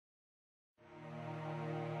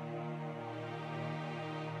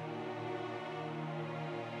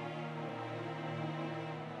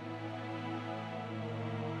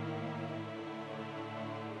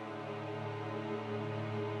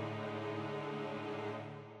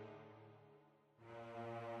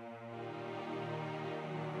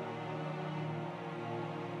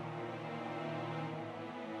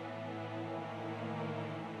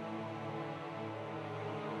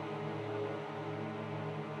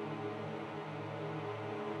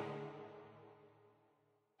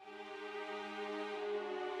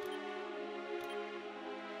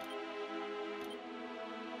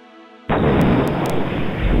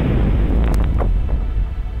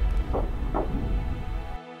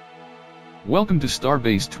Welcome to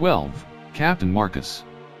Starbase 12, Captain Marcus.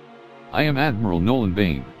 I am Admiral Nolan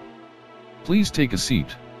Bain. Please take a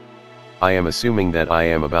seat. I am assuming that I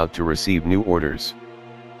am about to receive new orders.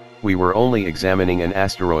 We were only examining an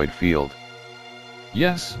asteroid field.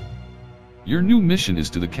 Yes. Your new mission is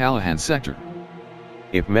to the Callahan sector.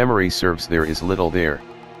 If memory serves, there is little there.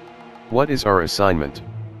 What is our assignment?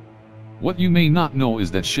 What you may not know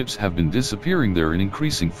is that ships have been disappearing there in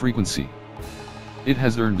increasing frequency. It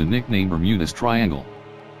has earned the nickname Bermuda Triangle.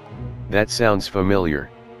 That sounds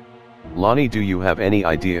familiar. Lonnie, do you have any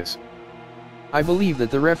ideas? I believe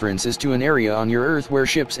that the reference is to an area on your Earth where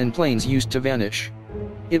ships and planes used to vanish.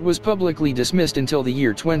 It was publicly dismissed until the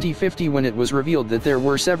year 2050, when it was revealed that there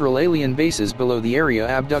were several alien bases below the area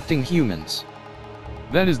abducting humans.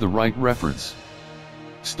 That is the right reference.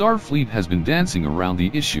 Starfleet has been dancing around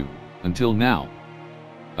the issue, until now.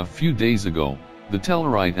 A few days ago, the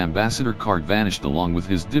Tellarite ambassador card vanished along with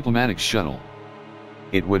his diplomatic shuttle.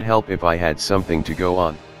 It would help if I had something to go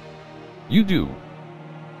on. You do.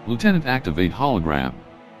 Lieutenant, activate hologram.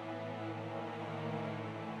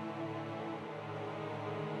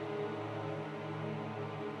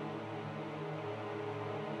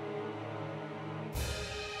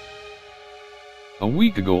 A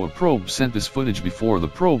week ago, a probe sent this footage before the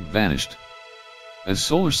probe vanished. A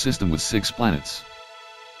solar system with 6 planets.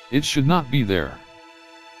 It should not be there.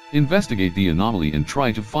 Investigate the anomaly and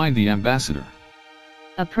try to find the ambassador.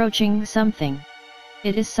 Approaching something.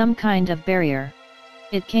 It is some kind of barrier.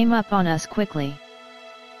 It came up on us quickly.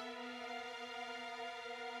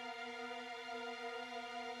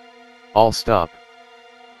 All stop.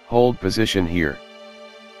 Hold position here.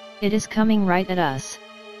 It is coming right at us.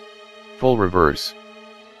 Full reverse.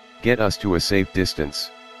 Get us to a safe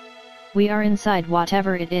distance. We are inside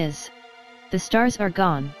whatever it is. The stars are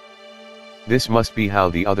gone. This must be how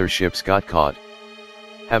the other ships got caught.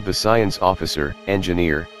 Have the science officer,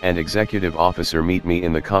 engineer, and executive officer meet me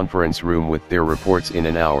in the conference room with their reports in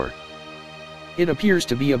an hour. It appears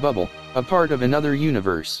to be a bubble, a part of another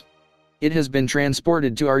universe. It has been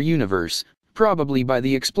transported to our universe, probably by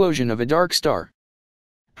the explosion of a dark star.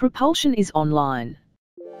 Propulsion is online.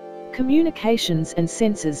 Communications and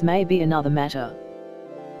sensors may be another matter.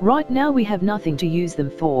 Right now we have nothing to use them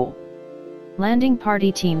for. Landing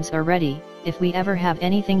party teams are ready, if we ever have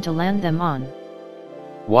anything to land them on.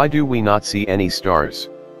 Why do we not see any stars?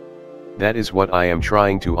 That is what I am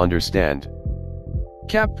trying to understand.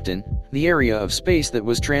 Captain, the area of space that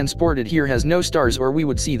was transported here has no stars, or we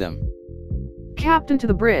would see them. Captain, to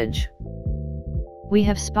the bridge. We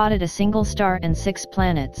have spotted a single star and 6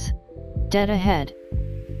 planets. Dead ahead.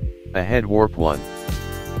 Ahead, warp 1.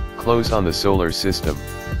 Close on the solar system.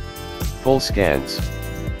 Full scans.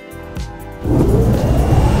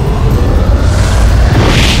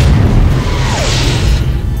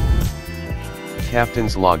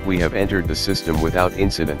 Captain's log: we have entered the system without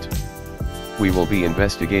incident. We will be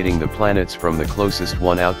investigating the planets from the closest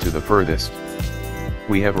one out to the furthest.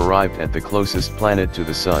 We have arrived at the closest planet to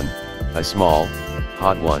the Sun, a small,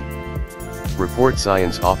 hot one. Report,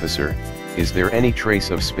 science officer. Is there any trace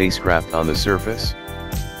of spacecraft on the surface?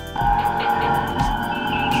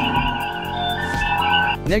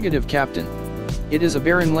 Negative, Captain. It is a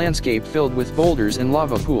barren landscape filled with boulders and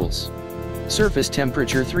lava pools. Surface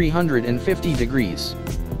temperature 350 degrees.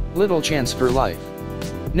 Little chance for life.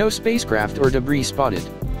 No spacecraft or debris spotted.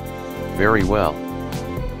 Very well.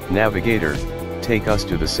 Navigator, take us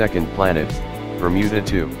to the second planet, Bermuda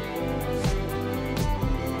 2.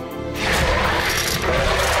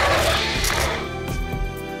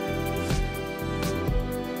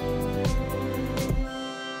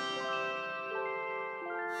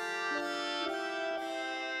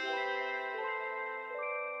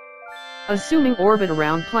 Assuming orbit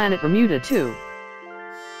around planet Bermuda 2.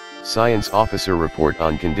 Science officer, report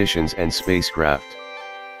on conditions and spacecraft.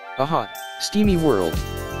 A hot, steamy world.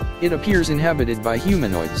 It appears inhabited by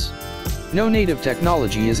humanoids. No native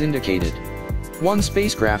technology is indicated. One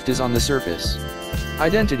spacecraft is on the surface.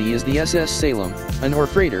 Identity is the SS Salem, an ore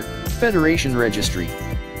freighter, Federation registry.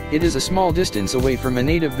 It is a small distance away from a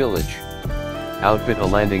native village. Outfit a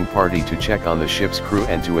landing party to check on the ship's crew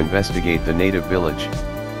and to investigate the native village.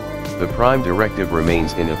 The Prime Directive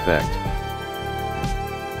remains in effect.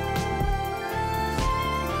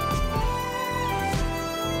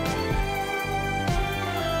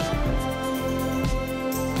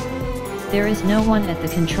 There is no one at the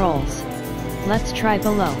controls. Let's try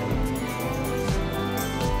below.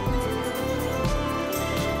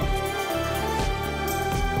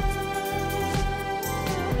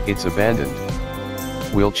 It's abandoned.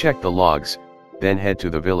 We'll check the logs, then head to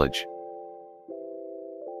the village.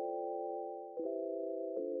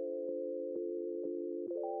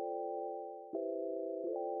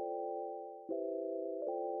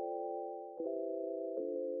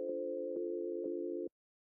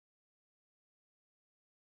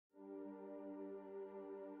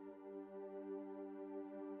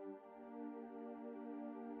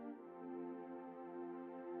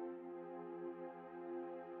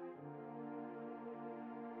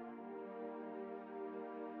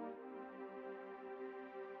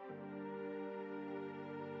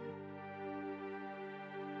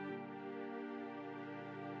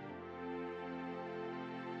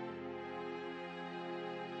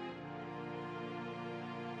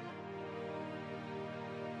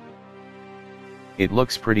 It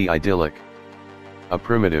looks pretty idyllic. A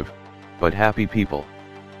primitive, but happy people.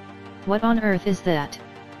 What on earth is that?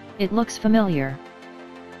 It looks familiar.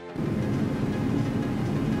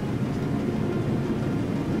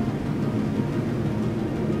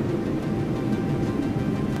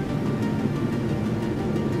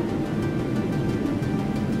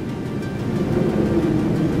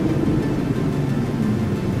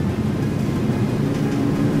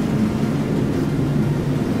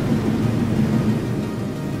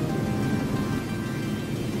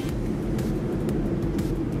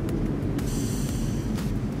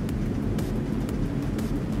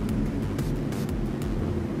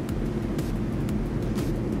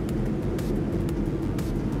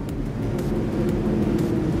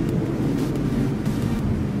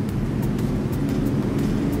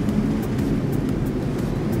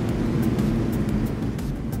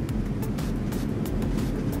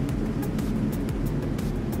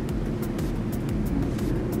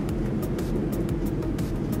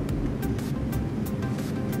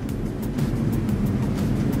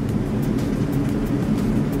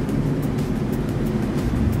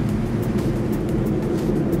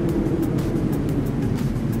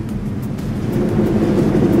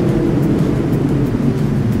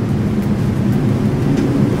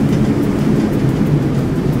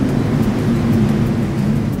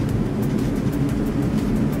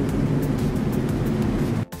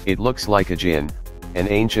 It looks like a Jinn, an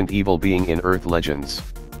ancient evil being in Earth legends.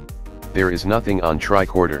 There is nothing on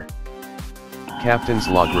tricorder. Captain's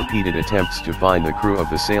log: repeated attempts to find the crew of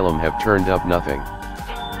the Salem have turned up nothing.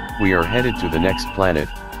 We are headed to the next planet,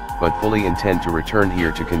 but fully intend to return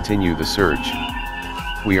here to continue the search.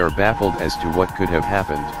 We are baffled as to what could have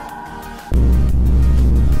happened.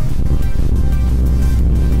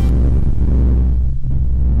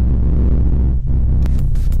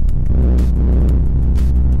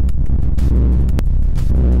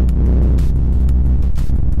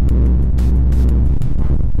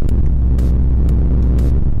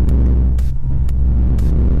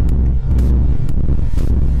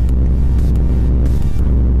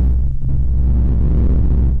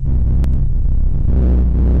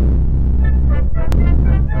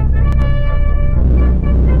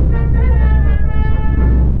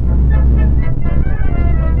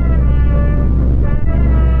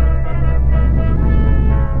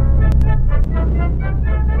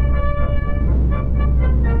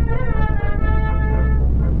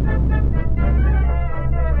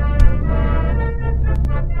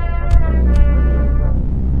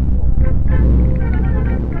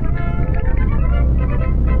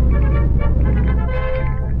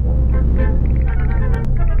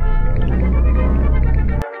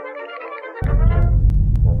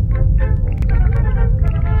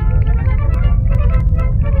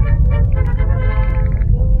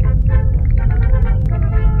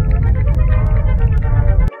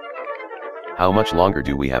 How much longer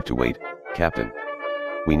do we have to wait, Captain?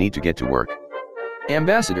 We need to get to work.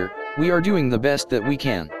 Ambassador, we are doing the best that we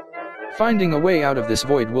can. Finding a way out of this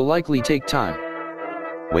void will likely take time.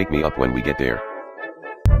 Wake me up when we get there.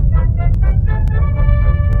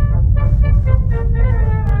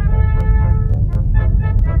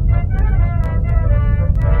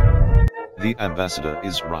 The ambassador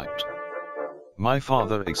is right. My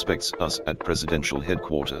father expects us at presidential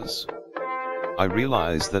headquarters. I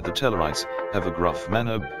realize that the Tellarites have a gruff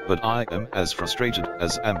manner, but I am as frustrated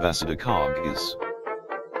as Ambassador Cog is.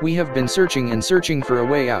 We have been searching and searching for a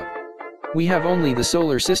way out. We have only the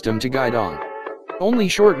solar system to guide on. Only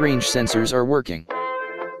short-range sensors are working.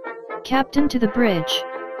 Captain, to the bridge.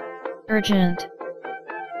 Urgent.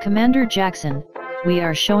 Commander Jackson, we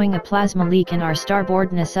are showing a plasma leak in our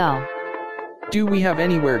starboard nacelle. Do we have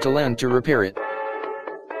anywhere to land to repair it?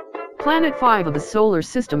 Planet 5 of the solar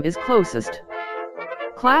system is closest.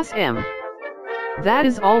 Class M. That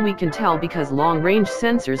is all we can tell because long-range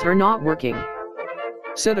sensors are not working.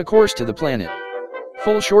 Set a course to the planet.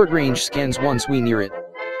 Full short-range scans once we near it.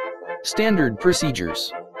 Standard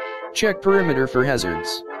procedures. Check perimeter for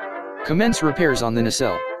hazards. Commence repairs on the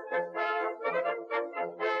nacelle.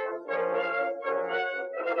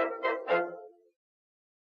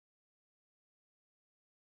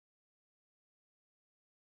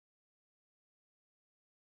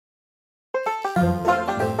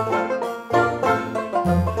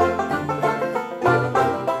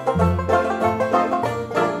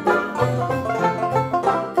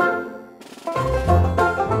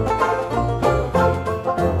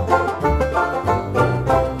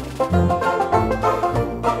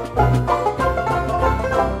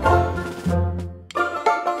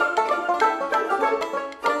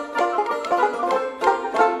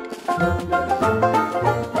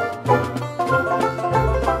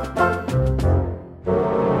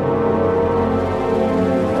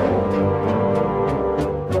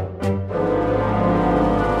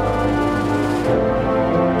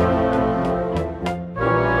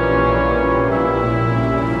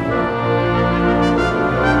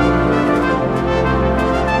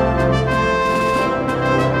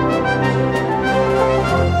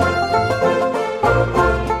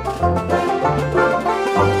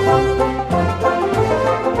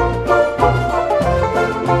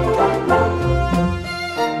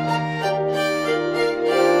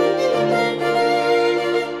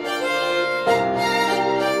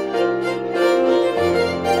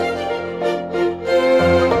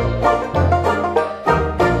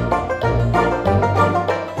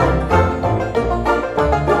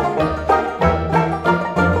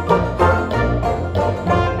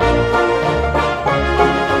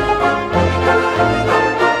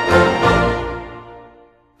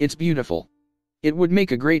 It's beautiful. It would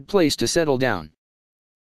make a great place to settle down.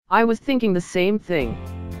 I was thinking the same thing.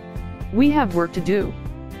 We have work to do.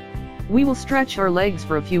 We will stretch our legs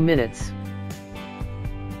for a few minutes.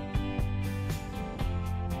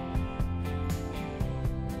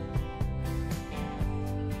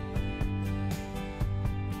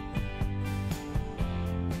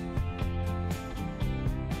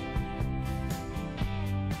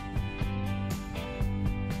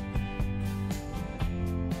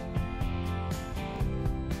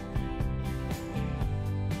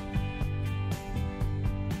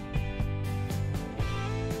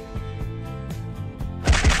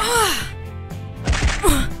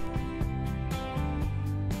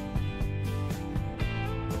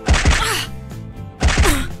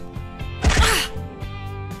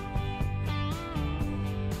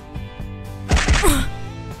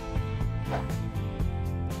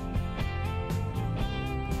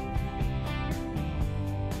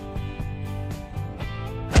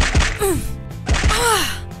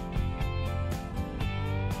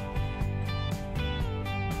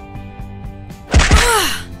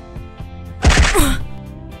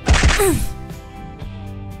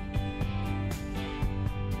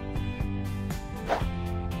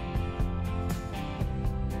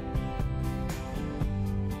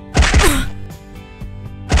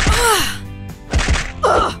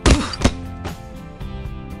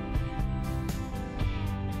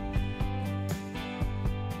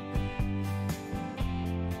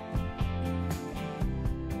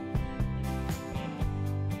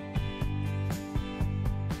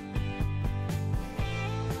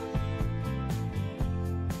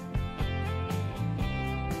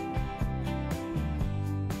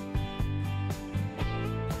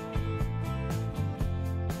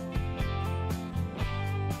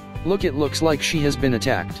 Look, it looks like she has been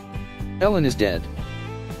attacked. Ellen is dead.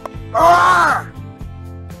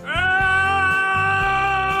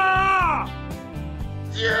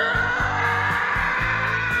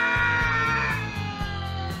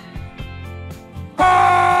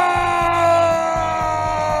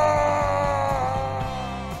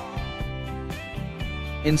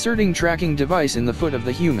 Inserting tracking device in the foot of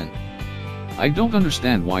the human. I don't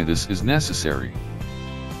understand why this is necessary.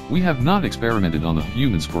 We have not experimented on the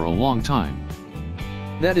humans for a long time.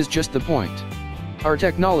 That is just the point. Our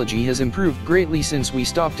technology has improved greatly since we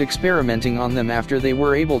stopped experimenting on them after they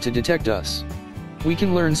were able to detect us. We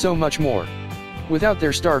can learn so much more. Without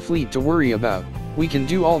their star fleet to worry about, we can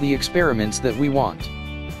do all the experiments that we want.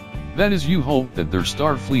 That is, you hope that their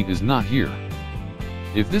star fleet is not here.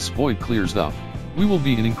 If this void clears up, we will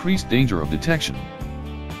be in increased danger of detection.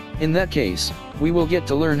 In that case, we will get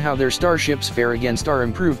to learn how their starships fare against our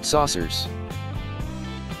improved saucers.